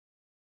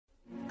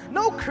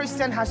No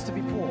Christian has to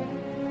be poor.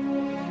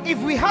 If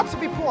we had to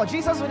be poor,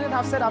 Jesus wouldn't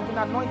have said, I've been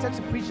anointed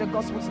to preach the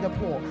gospel to the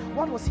poor.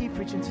 What was he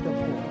preaching to the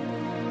poor?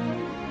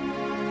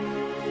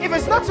 If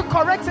it's not to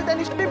correct it, then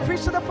he shouldn't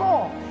preach to the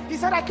poor. He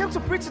said, I came to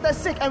preach to the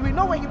sick. And we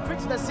know when he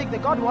preached to the sick,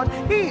 that God would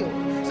heal.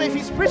 So if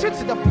he's preaching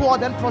to the poor,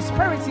 then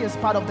prosperity is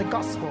part of the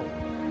gospel.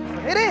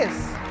 It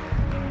is.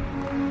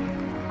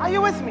 Are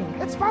you with me?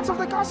 It's part of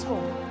the gospel.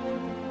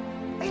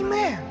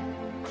 Amen.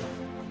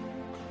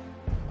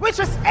 Which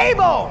is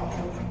able.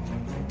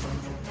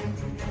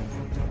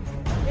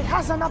 It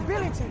has an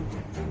ability.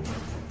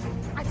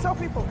 I tell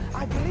people,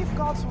 I believe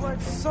God's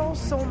word so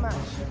much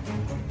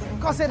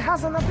because it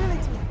has an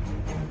ability.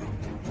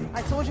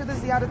 I told you this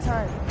the other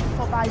time.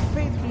 For by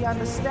faith we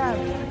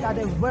understand that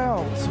the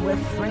worlds were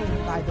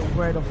framed by the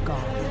word of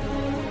God.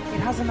 It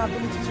has an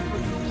ability to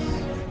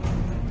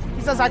produce.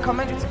 He says, I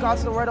commend you to God,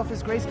 to the word of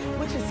his grace,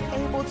 which is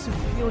able to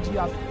build you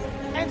up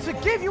and to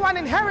give you an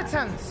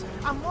inheritance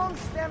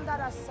amongst them that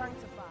are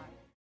sanctified.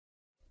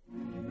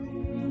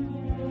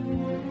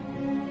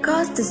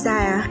 God's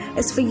desire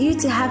is for you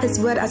to have his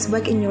word at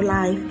work in your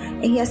life,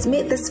 and he has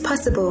made this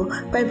possible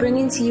by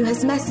bringing to you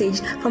his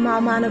message from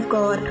our man of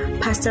God,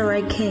 Pastor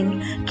Roy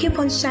King. Keep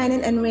on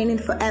shining and reigning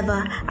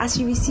forever as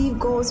you receive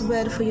God's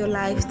word for your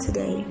life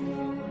today.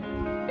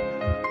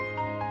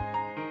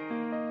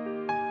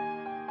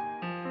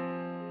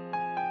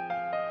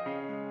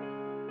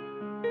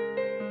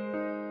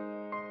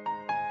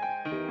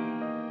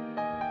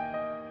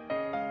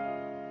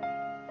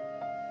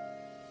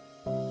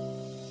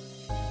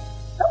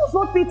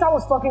 What Peter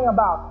was talking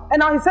about.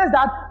 And now he says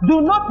that do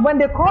not, when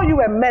they call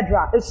you a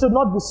murderer, it should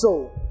not be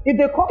so.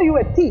 If they call you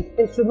a thief,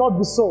 it should not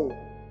be so.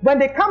 When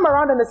they come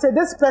around and they say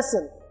this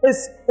person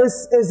is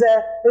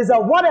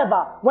a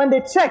whatever, when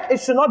they check,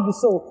 it should not be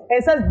so. And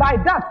it says by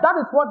that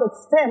is what they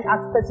stand as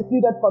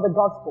persecuted for the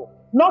gospel.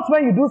 Not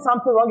when you do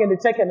something wrong and they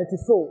check and it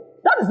is so.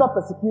 That is not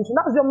persecution.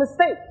 That is your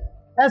mistake.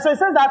 And so it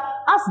says that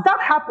as that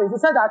happens, it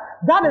says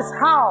that is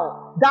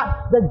how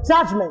that the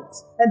judgment,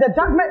 and the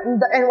judgment,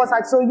 and it was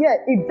like, so yeah,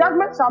 if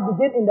judgment shall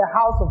begin in the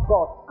house of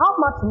God, how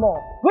much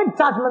more? Which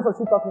judgment was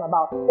he talking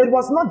about? It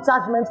was not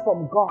judgment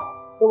from God.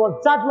 It was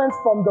judgment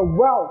from the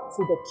world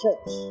to the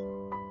church.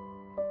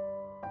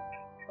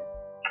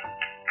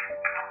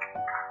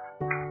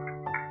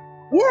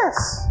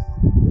 Yes.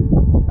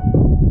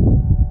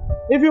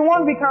 If you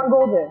want, we can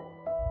go there.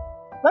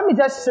 Let me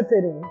just ship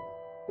it in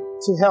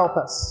to help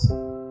us.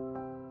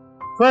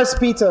 1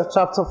 Peter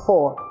chapter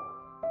 4.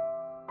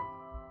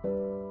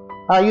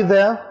 Are you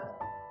there?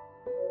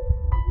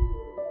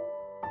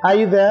 Are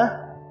you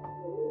there?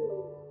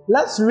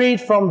 Let's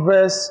read from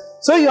verse,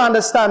 so you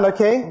understand,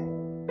 okay?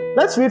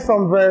 Let's read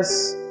from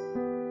verse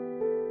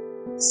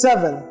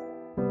 7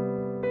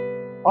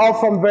 or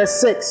from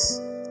verse 6.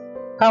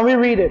 Can we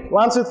read it?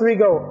 1, 2, 3,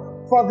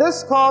 go. For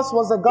this cause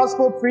was the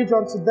gospel preached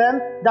unto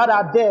them that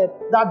are dead,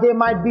 that they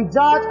might be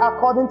judged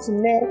according to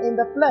men in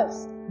the flesh,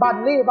 but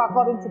live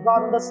according to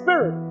God in the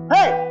spirit.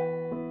 Hey!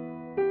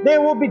 They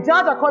will be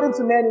judged according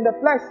to men in the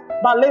flesh,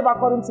 but live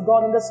according to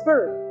God in the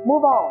spirit.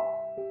 Move on.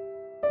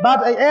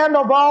 But the end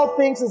of all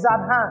things is at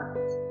hand.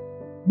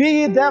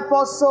 Be ye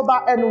therefore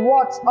sober and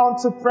watch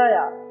unto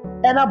prayer.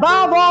 And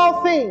above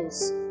all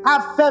things,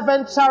 have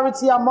fervent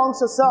charity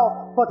amongst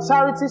yourselves, for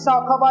charity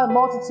shall cover a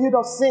multitude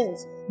of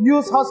sins.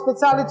 Use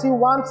hospitality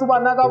one to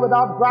another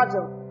without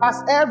grudging.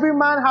 As every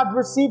man hath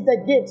received a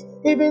gift,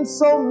 even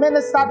so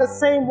minister the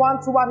same one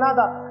to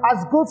another,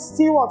 as good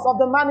stewards of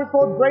the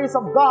manifold grace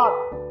of God.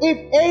 If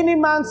any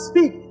man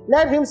speak,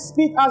 let him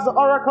speak as the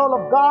oracle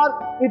of God.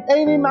 If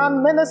any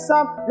man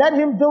minister, let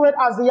him do it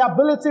as the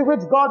ability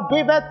which God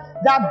giveth,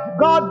 that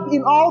God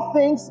in all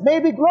things may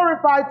be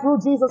glorified through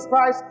Jesus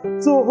Christ,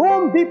 to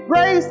whom be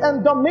praise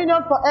and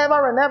dominion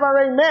forever and ever.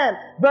 Amen.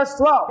 Verse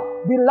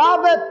 12.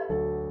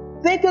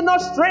 Beloved, think it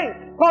not strange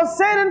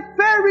concerning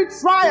fiery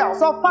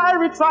trials or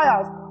fiery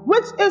trials,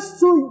 which is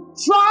to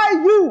try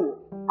you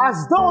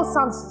as though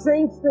some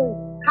strange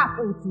thing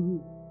happened to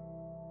you.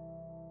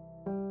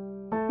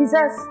 He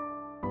says,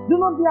 do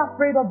not be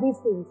afraid of these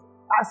things.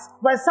 As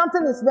when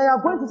something is, when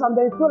you're going through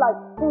something, you feel like,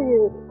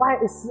 hey,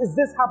 why is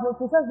this happening?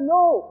 He says,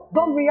 no,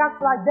 don't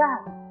react like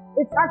that.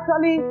 It's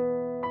actually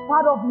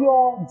part of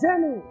your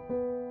journey.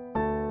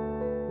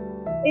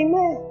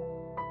 Amen.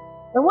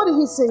 And what did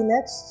he say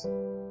next?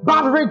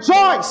 But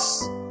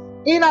rejoice,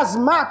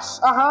 inasmuch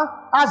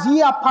as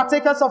ye are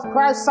partakers of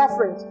Christ's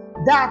sufferings,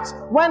 that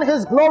when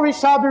his glory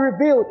shall be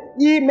revealed,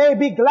 ye may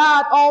be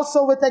glad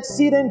also with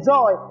exceeding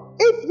joy.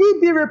 If ye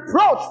be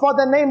reproached for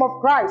the name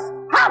of Christ,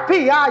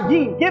 happy are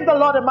ye. Give the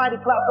Lord a mighty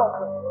clap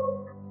offering.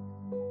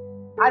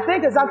 I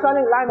think it's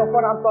actually in line of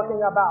what I'm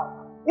talking about.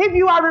 If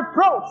you are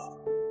reproached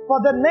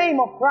for the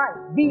name of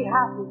Christ, be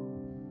happy.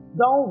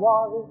 Don't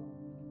worry.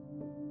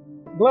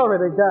 Glory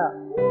to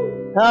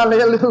God.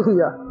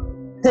 Hallelujah.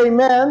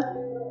 Amen.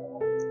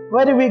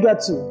 Where did we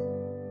get to?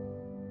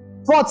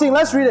 14,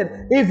 let's read it.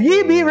 If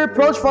ye be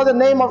reproached for the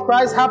name of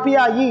Christ, happy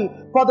are ye,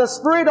 for the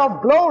Spirit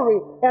of glory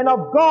and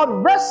of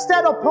God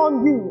rested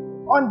upon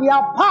you. On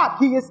their part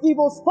he is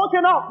evil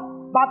spoken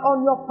of, but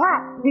on your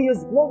part he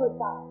is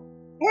glorified.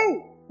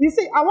 Hey, you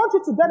see, I want you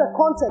to get a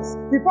context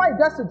before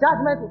it gets to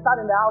judgment to start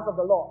in the house of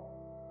the Lord.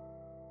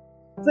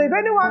 So if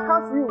anyone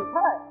comes to you,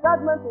 hey,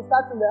 judgment will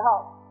start in the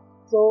house.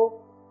 So,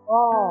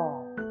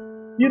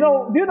 do you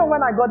know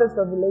when I got this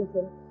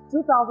revelation?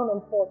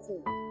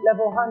 2014,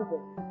 level 100.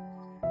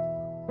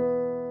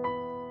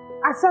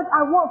 I said,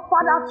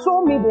 Father,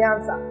 show me the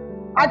answer.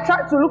 I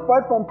tried to look for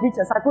it from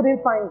preachers. I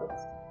couldn't find it.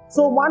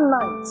 So one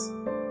night,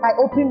 I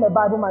opened the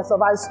Bible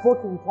myself. I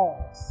spoke in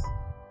tongues.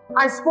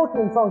 I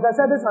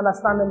said, this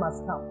understanding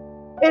must come.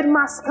 It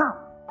must come.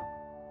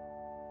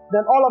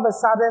 Then all of a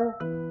sudden,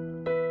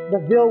 the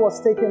veil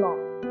was taken off.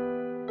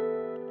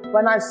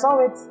 When I saw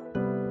it,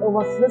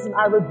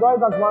 I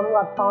rejoiced as one who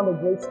had found a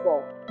great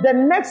scroll. The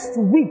next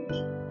week,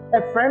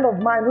 a friend of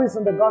mine who is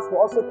in the gospel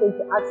also came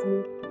to ask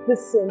me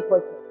this same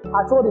question.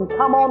 I told him,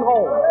 come on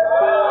home.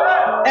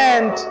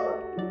 And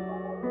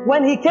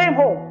when he came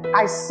home,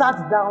 I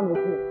sat down with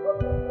him.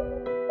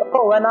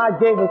 And I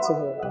gave it to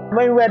him.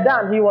 When we were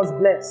done, he was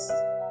blessed.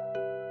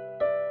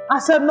 I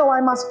said, no,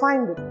 I must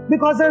find it.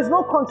 Because there is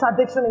no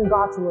contradiction in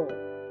God's word.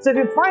 So if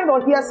you find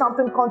or hear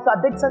something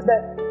contradicts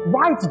the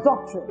right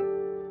doctrine,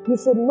 you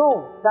should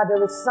know that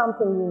there is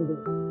something in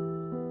there.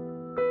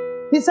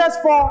 He says,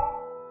 for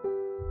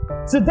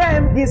to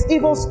them he is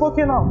evil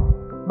spoken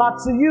of, but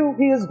to you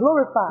he is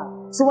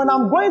glorified. So when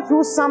I'm going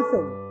through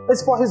something,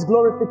 it's for his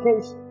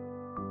glorification.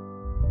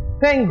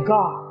 Thank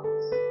God.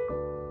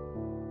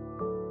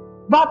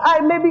 But I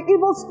may be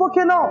evil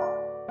spoken of.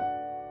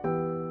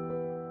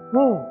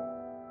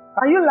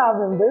 Are you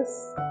loving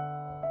this?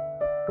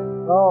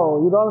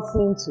 Oh, you don't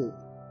seem to.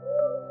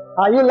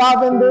 Are you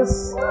loving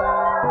this?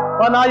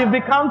 Or now you've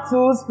become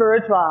too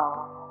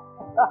spiritual?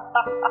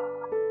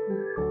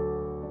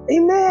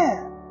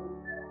 Amen.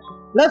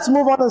 Let's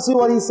move on and see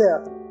what he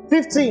said.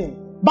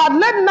 15. But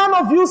let none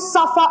of you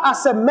suffer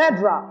as a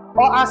murderer,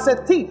 or as a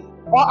thief,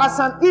 or as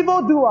an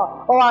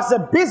evildoer, or as a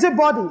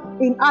busybody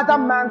in other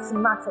man's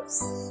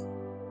matters.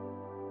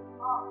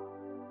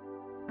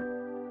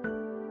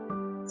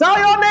 Tell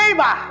your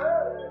neighbor.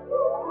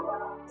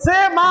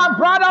 Say, my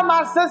brother,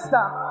 my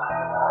sister,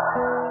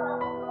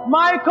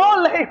 my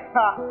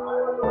co-laborer,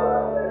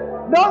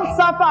 don't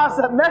suffer as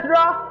a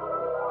murderer,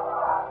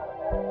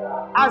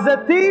 as a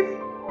thief,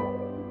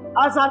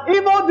 as an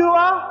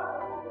evildoer,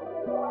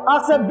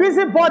 as a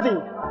busybody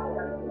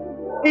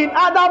in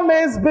other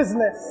men's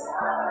business.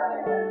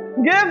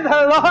 Give the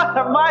Lord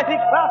a mighty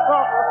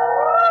clap.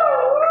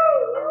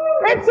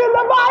 It's in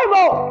the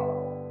Bible.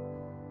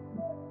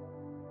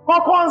 For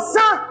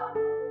concern.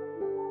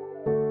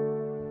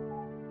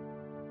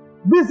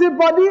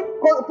 Busybody,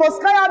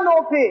 Poskaya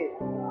no pay.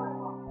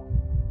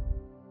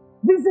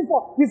 Busy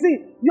for, you see,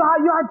 you are,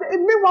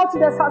 meanwhile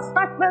there's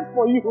assignment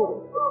for you.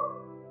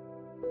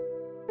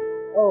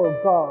 Oh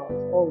God.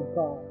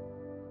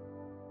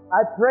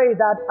 I pray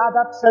that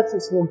other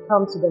churches will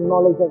come to the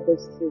knowledge of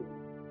this truth.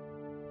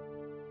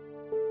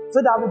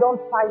 So that we don't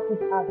fight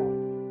each other.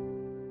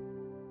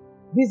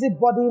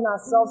 Busybodying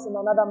ourselves in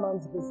another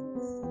man's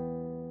business.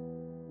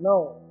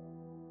 No.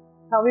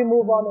 Can we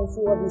move on and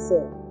see what he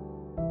said?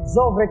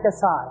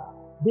 Zovrekasai.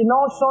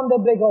 Binoshon de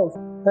Bregos.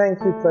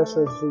 Thank you,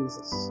 precious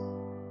Jesus.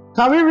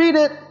 Can we read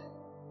it?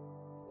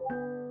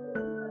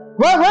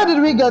 Where did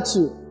we get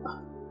to?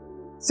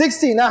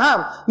 16.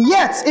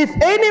 Yet, if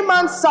any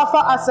man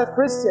suffer as a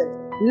Christian,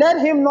 let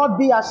him not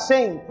be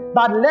ashamed,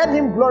 but let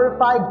him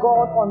glorify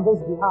God on this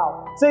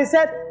behalf. So he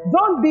said,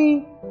 don't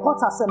be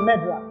caught as a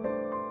murderer.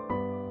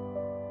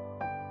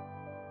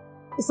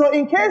 So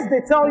in case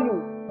they tell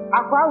you, or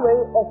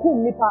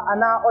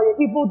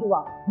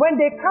evildoer, when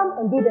they come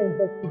and do the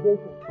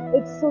investigation,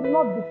 it should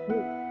not be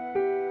true.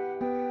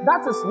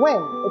 That is when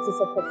it is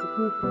a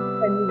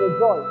persecution and you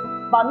rejoice.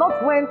 But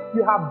not when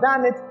you have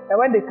done it and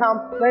when they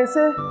come, they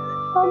say,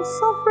 I'm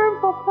suffering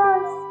for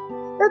Christ.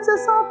 It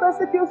is all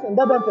persecution.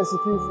 That is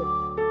persecution.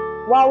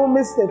 Wow,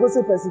 mistake. What's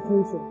a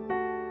persecution?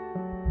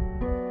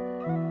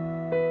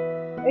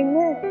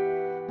 Amen.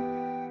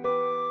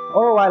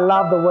 Oh, I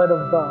love the word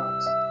of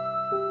God.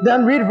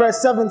 Then read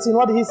verse 17.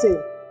 What did he say?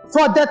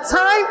 For the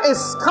time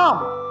is come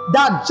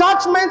that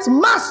judgment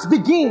must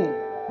begin.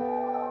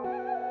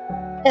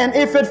 And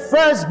if it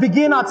first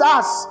begin at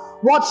us,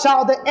 what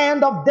shall the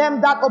end of them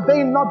that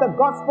obey not the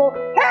gospel?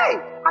 Hey,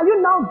 are you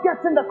now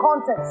getting the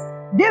context?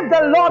 Give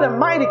the Lord a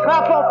mighty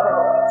clap offering.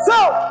 So,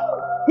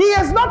 he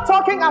is not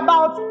talking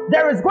about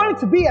there is going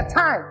to be a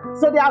time.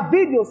 So there are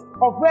videos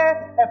of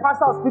where a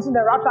pastor was preaching,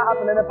 the rapture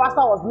happened, and the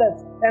pastor was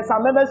left, and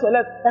some members were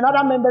left, and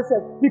other members said,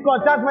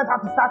 because judgment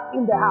has to start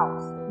in the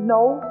house.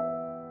 No.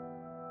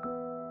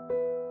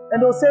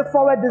 And they'll say,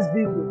 forward this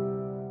video.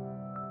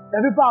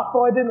 And people are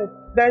forwarding it.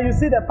 Then you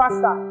see the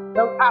pastor.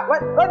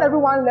 When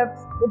everyone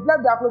left, they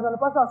left their clothes and the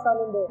pastor was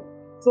standing there.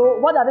 So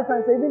what are they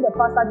trying to say? Even the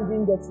pastor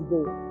didn't get to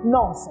go.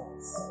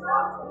 Nonsense.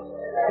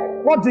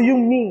 What do you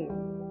mean?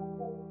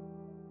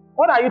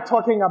 What are you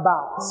talking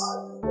about?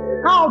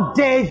 How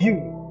dare you?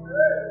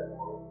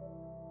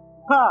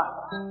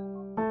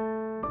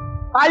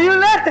 Are you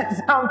learning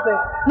something?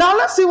 Now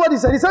let's see what he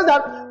said. He says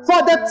that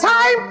for the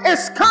time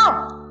is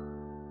come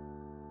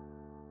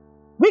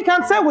We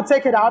can say we'll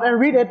take it out and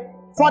read it.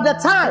 For the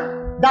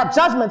time that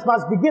judgment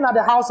must begin at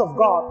the house of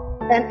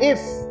God, and if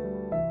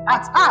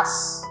at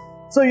us.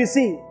 So you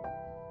see,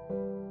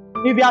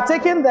 if you are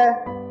taking the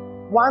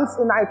ones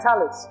in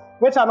italics,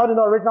 which are not in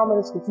the original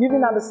manuscript, you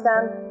even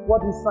understand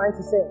what he's trying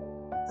to say.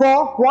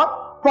 For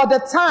what? For the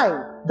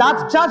time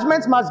that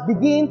judgment must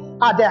begin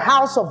at the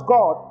house of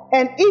God,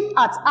 and if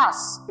at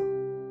us.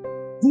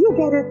 Do you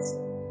get it?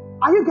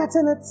 Are you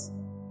getting it?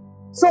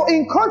 So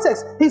in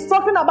context, he's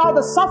talking about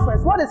the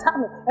sufferings, what is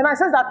happening. And I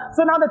says that,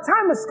 so now the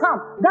time has come,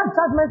 that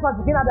judgment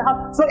must begin at the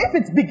house. So if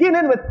it's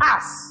beginning with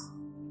us,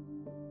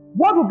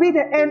 what will be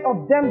the end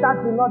of them that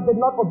did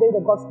not obey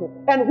the gospel?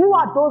 And who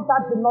are those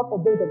that did not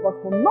obey the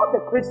gospel? Not the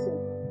Christians,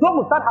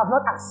 those that have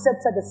not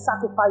accepted the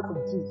sacrifice of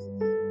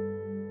Jesus.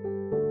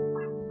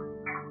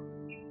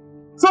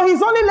 So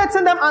he's only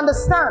letting them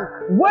understand,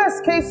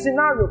 worst case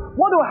scenario,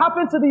 what will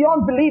happen to the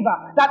unbeliever.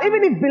 That even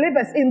if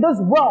believers in this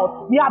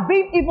world, we are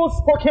being evil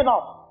spoken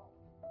of,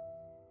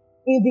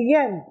 in the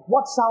end,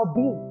 what shall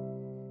be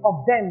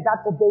of them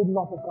that obeyed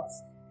not the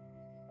gospel?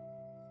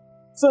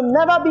 So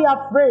never be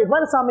afraid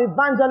when some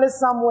evangelist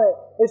somewhere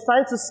is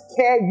trying to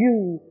scare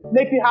you,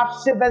 make you have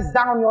shivers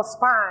down your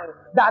spine,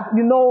 that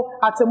you know,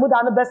 at the mood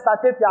and the best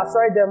if you are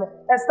sorry them.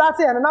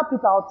 And not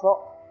Peter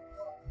outro.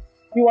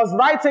 He was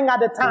writing at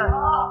the time,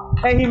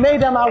 and he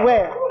made them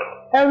aware.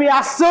 And we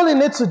are still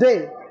in it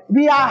today.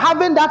 We are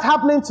having that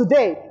happening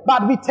today,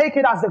 but we take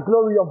it as the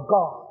glory of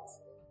God.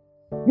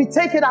 We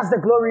take it as the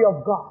glory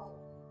of God.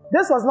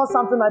 This was not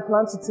something I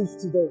planned to teach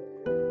today.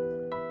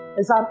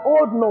 It's an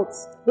old note,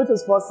 which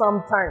is for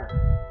some time.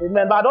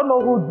 Remember, I don't know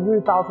who drew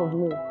it out of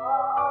me.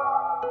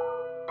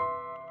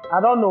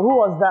 I don't know who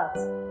was that.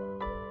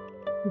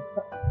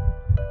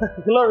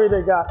 Glory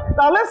to God.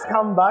 Now let's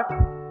come back.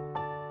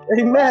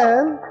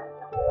 Amen.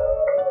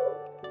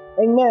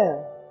 Amen.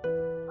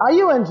 Are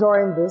you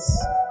enjoying this?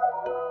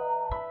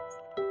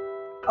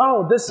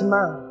 Oh, this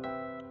man.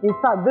 In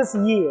fact, this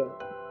year.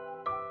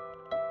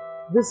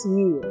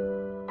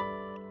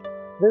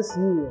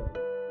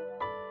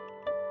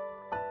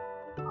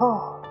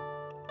 Oh.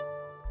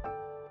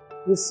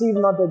 Receive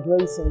not the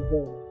grace in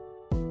vain.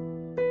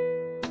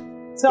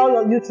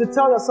 You should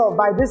tell yourself,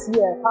 by this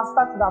year,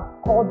 Pastor should have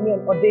called me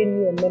and ordained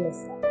me a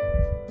minister.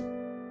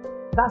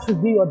 That should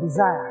be your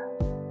desire.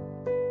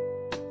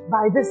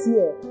 By this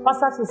year,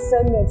 Pastor should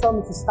send me and tell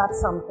me to start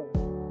something.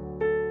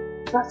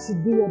 That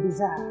should be your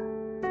desire.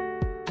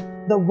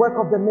 The work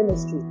of the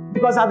ministry.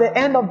 Because at the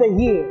end of the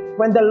year,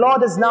 when the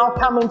Lord is now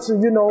coming to,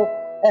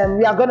 and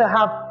we are going to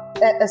have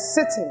a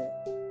sitting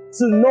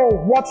to know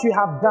what you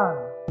have done,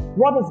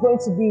 what is going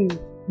to be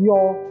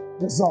your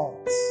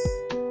results.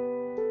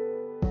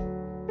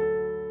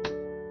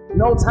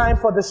 No time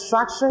for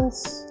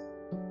distractions.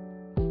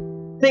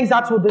 Things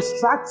that will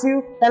distract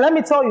you. And let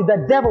me tell you, the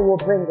devil will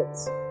bring it.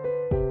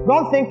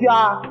 Don't think you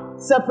are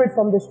separate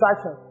from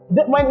distraction.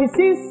 When he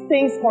sees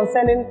things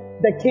concerning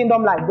the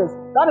kingdom like this,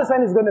 that is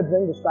when he's going to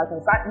bring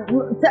distractions.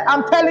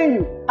 I'm telling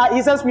you,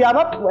 he says we are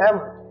not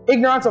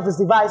ignorant of his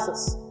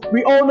devices.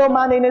 We all know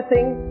man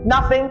anything,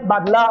 nothing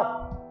but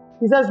love.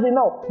 He says we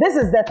know. This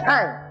is the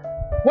time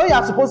when you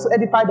are supposed to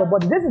edify the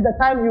body. This is the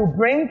time you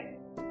bring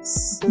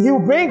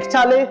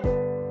Charlie,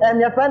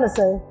 and your friend is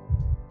saying,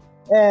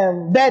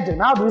 burden.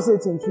 How do you say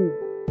it in true?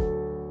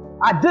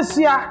 At this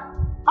year,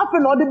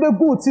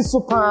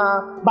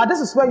 but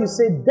this is where you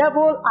say,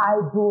 devil, I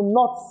do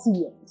not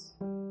see it.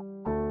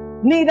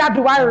 Neither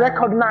do I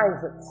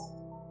recognize it.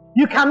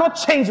 You cannot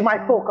change my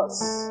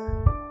focus.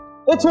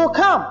 It will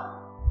come.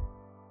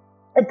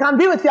 It can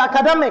be with your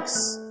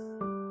academics.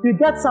 You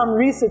get some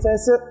research and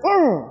say,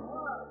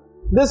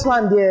 this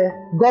one there,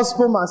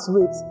 gospel must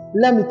wait.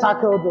 Let me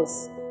tackle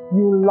this.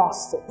 You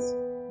lost it.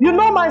 You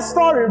know my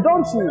story,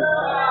 don't you?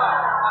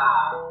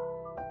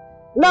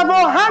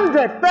 Level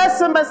 100, first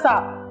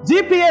semester.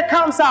 GPA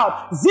comes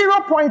out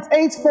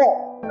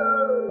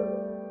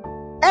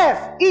 0.84.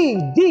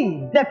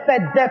 F-E-D, defe.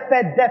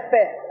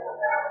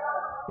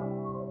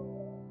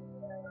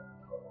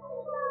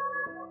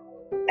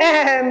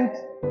 And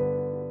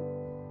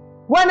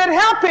when it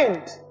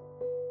happened,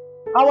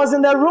 I was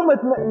in the room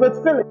with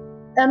Philip.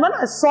 And when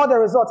I saw the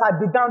results, I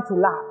began to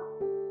laugh.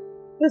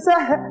 He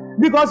said,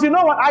 because you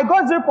know what? I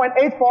got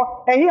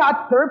 0.84 and he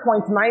had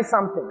 3.9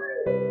 something.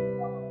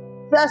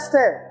 First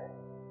term.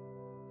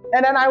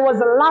 And then I was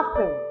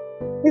laughing.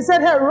 He said,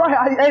 hey, Roy,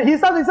 he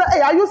said,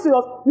 hey, are you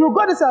serious? You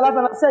got this and laugh.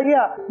 And I said,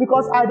 yeah,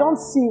 because I don't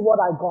see what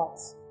I got.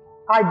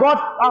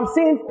 I'm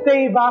seeing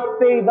favor.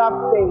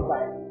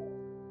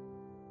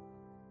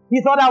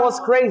 He thought I was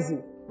crazy.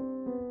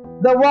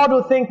 The world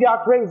will think you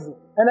are crazy.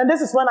 And then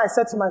this is when I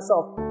said to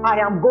myself, I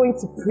am going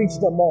to preach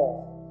them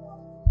all.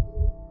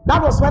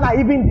 That was when I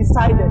even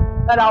decided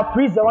that I'll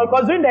preach them all.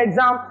 Because during the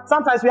exam,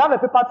 sometimes we have a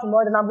paper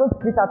tomorrow and I'm going to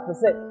preach at the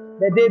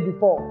day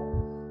before.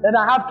 Then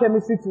I have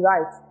chemistry to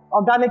write,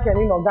 organic and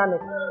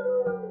inorganic.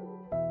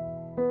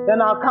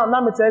 Then I'll come.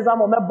 Now me tell you,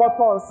 I'm on my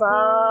buttons.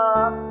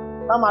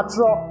 I'm a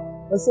truck.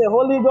 And say,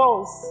 Holy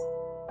Ghost,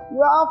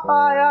 you are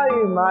fire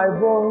in my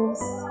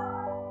bones.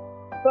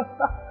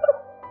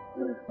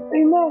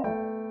 Amen.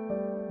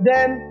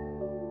 Then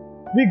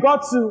we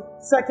got to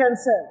second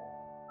sem.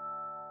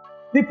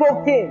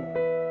 People came.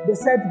 They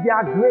said,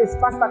 their grace,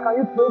 Pastor, can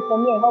you pray for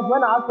me and help?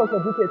 When I asked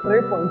Pastor Duke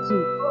 3.2,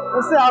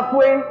 they said,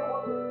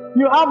 Akwe,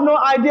 you have no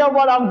idea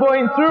what I'm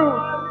going through.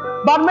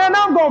 But man,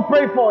 I'm going to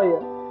pray for you.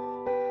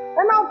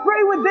 And I'll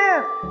pray with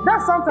them.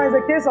 That's sometimes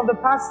the case of the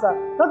pastor.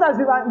 Sometimes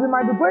we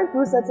might be going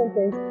through certain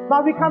things,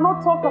 but we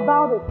cannot talk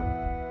about it.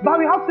 But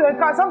we have to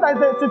encourage. Sometimes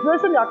the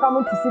situation you are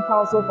coming to seek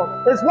counsel for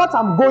is what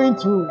I'm going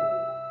through.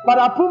 But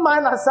I put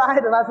mine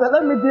aside and I said,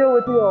 let me deal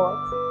with yours.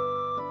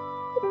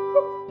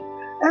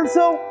 And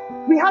so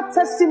we had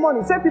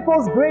testimony. Say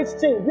people's grace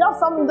changed. We have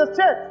some in the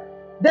church.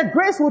 The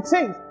grace will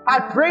change. I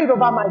prayed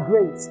over my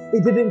grace.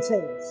 It didn't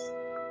change.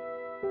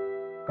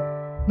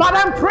 But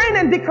I'm praying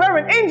and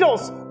declaring,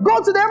 angels,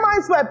 go to their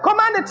minds web,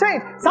 command a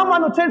change.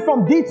 Someone will change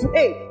from D to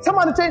A.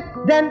 Someone will change.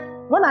 Then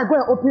when I go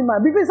and open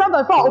mine, because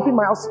sometimes if I open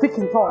mine, I'll speak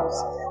in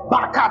tongues.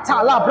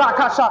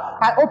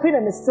 I open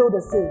and it's still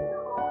the same.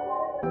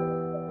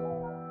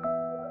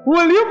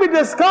 Will you be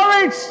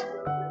discouraged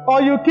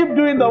or you keep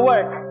doing the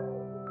work?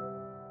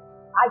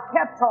 I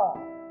kept on.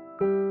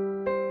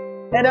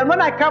 And then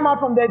when I come out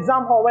from the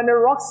exam hall, when it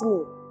rocks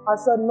me, I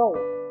said, no,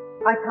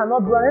 I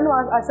cannot do it.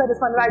 I said, it's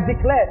fine. And I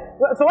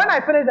declared. So when I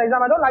finish the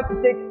exam, I don't like to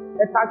take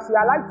a taxi.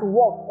 I like to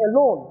walk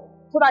alone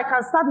so that I can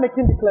start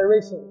making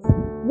declarations.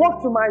 Walk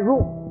to my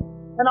room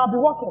and I'll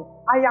be walking.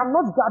 I am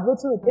not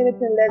graduating with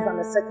anything less than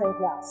a second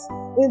class.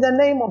 In the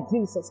name of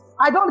Jesus.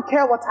 I don't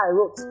care what I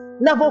wrote.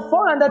 Level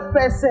 400%,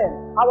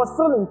 I was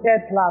still in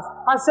third class.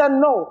 I said,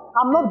 no,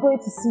 I'm not going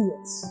to see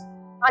it.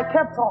 I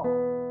kept on.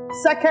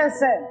 Second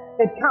sem,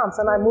 it counts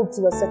and I moved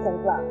to a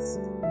second class.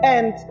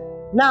 And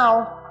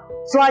now,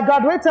 so I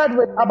graduated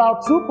with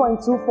about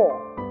 2.24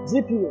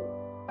 GPA.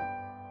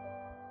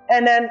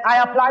 And then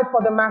I applied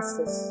for the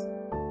masters.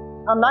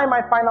 I'm now in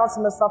my final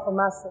semester for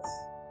masters.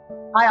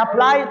 I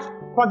applied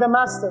for the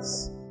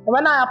masters. And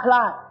when I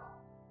applied,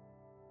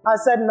 I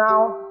said,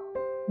 now,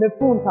 the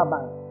phone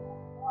taban.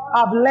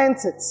 I've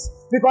learnt it.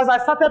 Because I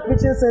started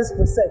preaching since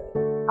Prosec.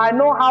 I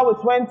know how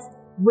it went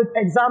with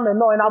exam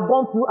and all, and I've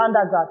gone through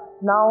undergrad.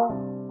 Now,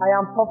 I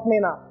am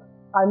toughening up.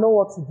 I know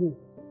what to do.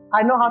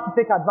 I know how to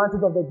take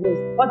advantage of the grace.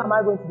 What am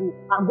I going to do?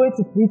 I'm going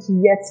to preach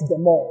yet the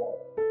more.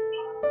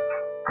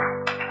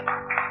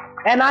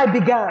 And I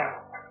began.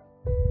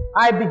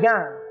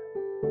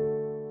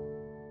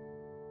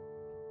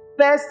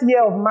 First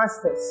year of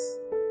masters.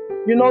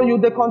 You know,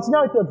 they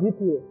continue with your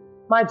GPA.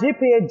 My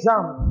GPA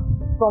jumped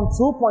from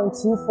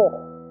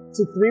 2.24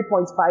 to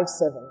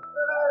 3.57.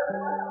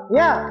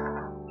 Yeah.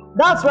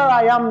 That's where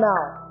I am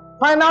now.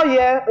 Final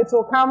year, it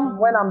will come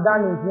when I'm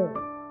done in June.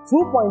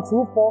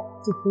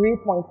 2.24 to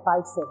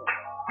 3.57.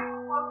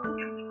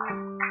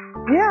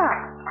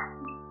 Yeah.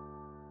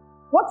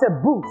 What a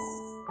boost.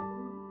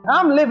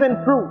 I'm living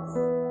proof.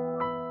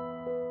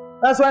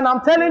 That's when I'm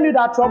telling you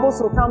that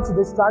troubles will come to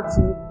distract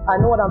you. I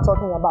know what I'm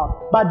talking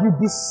about. But you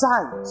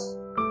decide.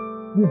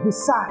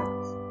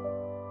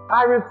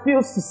 I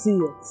refuse to see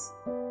it.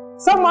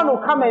 Someone will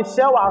come and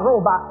share a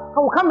robe,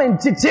 will come and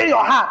jig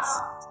your heart.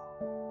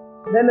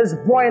 Then it's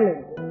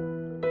boiling.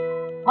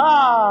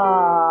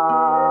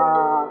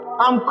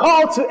 I'm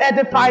called to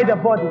edify the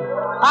body.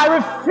 I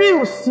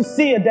refuse to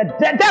see it. The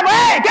devil,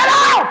 hey, get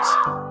out!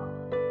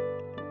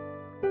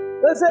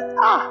 They said,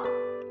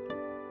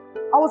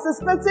 I was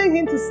expecting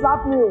him to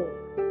slap me.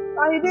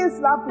 And he didn't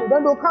slap me.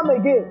 Then they'll come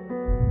again.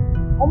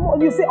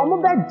 You say, I'm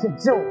about to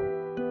jail.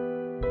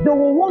 They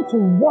will want to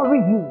worry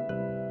you.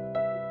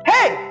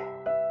 Hey!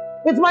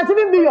 It might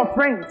even be your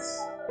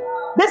friends.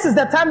 This is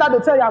the time that they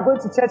tell you are going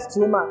to church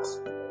too much.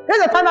 This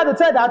is the time that they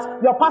tell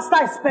that your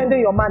pastor is spending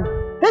your money.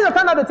 This is the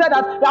time that they tell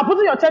that you are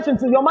putting your church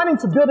into your money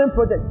into building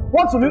projects.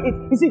 What will you eat?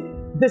 You see,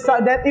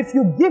 that if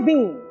you give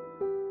in,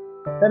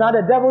 then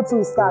the devil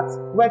too starts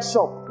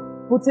workshop,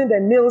 putting the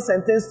nails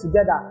and things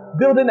together,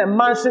 building a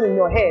mansion in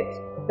your head.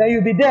 Then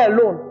you'll be there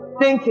alone,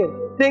 thinking.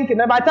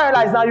 And by the time you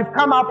realize now you've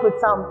come up with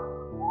some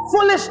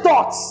foolish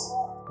thoughts.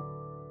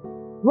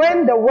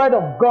 When the word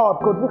of God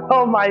could,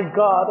 oh my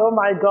God.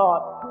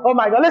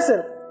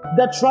 Listen,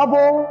 the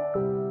trouble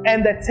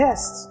and the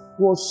test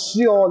will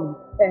surely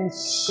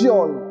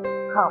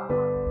come.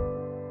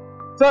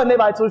 So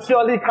neighbor, it will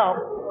surely come.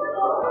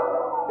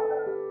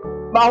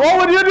 But what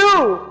would you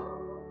do?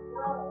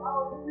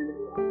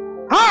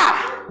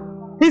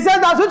 He says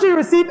that's what you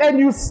receive and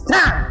you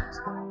stand.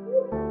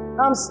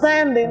 I'm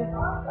standing.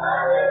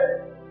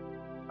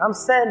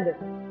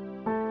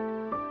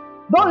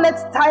 Don't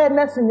let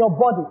tiredness in your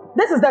body.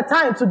 This is the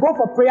time to go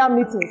for prayer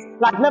meetings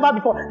like never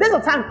before. This is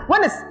the time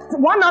when it's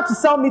 1 hour to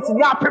sell meeting.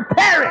 You are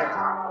preparing.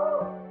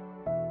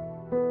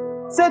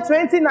 Say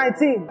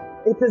 2019,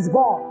 it is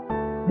gone.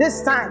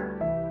 This time,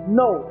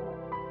 no.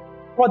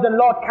 For the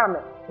Lord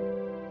cometh.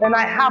 And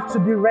I have to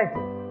be ready.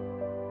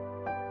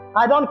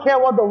 I don't care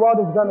what the world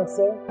is going to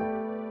say.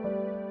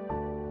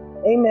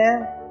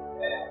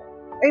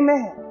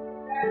 Amen.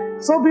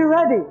 So be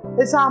ready.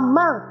 It's our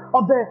month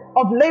of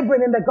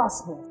laboring in the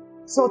gospel.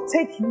 So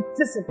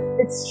listen,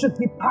 it should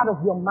be part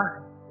of your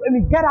mind. When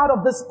we get out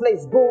of this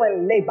place, go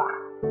and labor.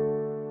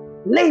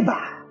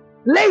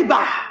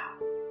 Labor.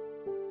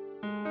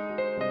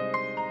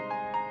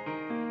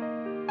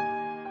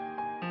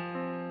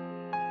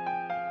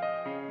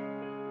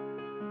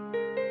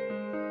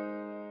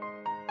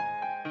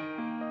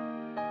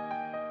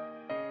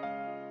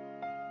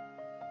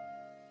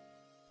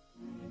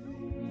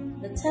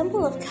 The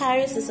Temple of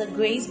Charis is a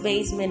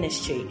grace-based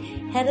ministry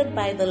headed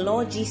by the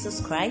Lord Jesus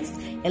Christ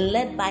and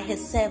led by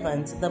his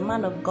servant, the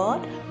man of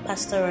God,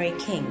 Pastor Ray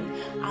King.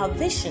 Our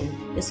vision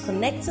is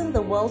connecting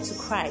the world to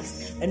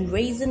Christ and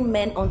raising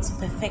men unto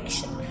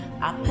perfection.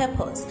 Our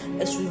purpose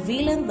is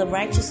revealing the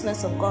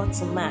righteousness of God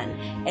to man,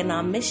 and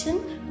our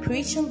mission,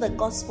 preaching the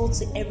gospel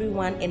to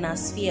everyone in our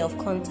sphere of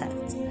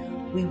contact.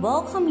 We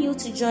welcome you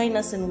to join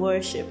us in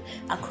worship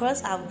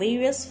across our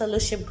various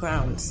fellowship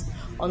grounds.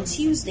 On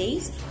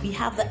Tuesdays, we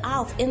have the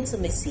Hour of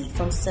Intimacy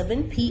from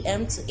 7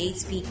 p.m. to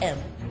 8 p.m.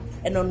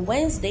 And on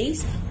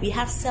Wednesdays, we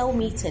have cell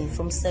meeting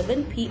from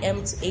 7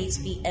 p.m. to 8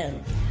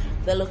 p.m.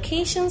 The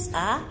locations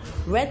are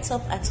Red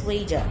Top at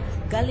Waja,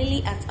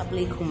 Galilee at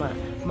Ablekuma,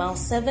 Mile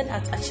 7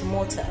 at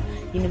Achimota,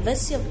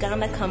 University of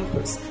Ghana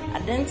Campus,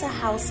 Adenta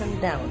House and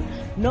Down,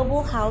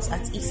 Noble House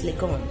at East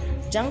Legon,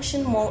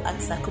 Junction Mall at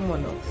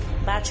Sakumono,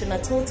 Bachuna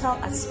Total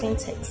at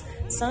Spintex,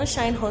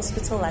 Sunshine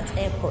Hospital at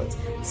Airport,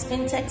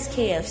 Spintex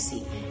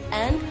KFC,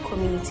 and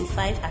Community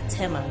 5 at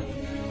Tema.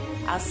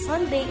 Our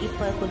Sunday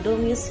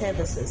Ipakodomio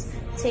services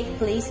take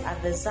place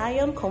at the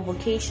Zion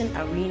Convocation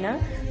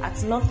Arena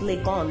at North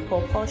Legon,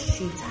 Pawpaw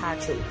Street,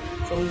 Harjo,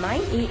 from 9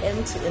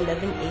 a.m. to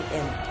 11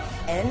 a.m.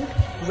 and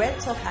Red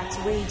Top at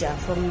Waja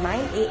from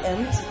 9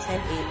 a.m. to 10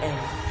 a.m.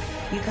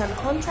 You can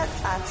contact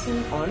our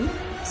team on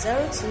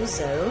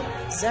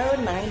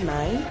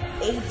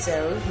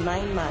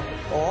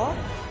 020-099-8099 or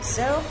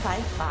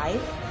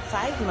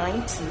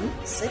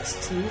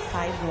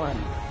 055-592-6251.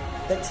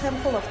 The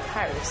Temple of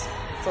Charis,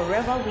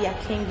 forever we are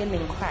kinging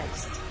in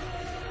Christ.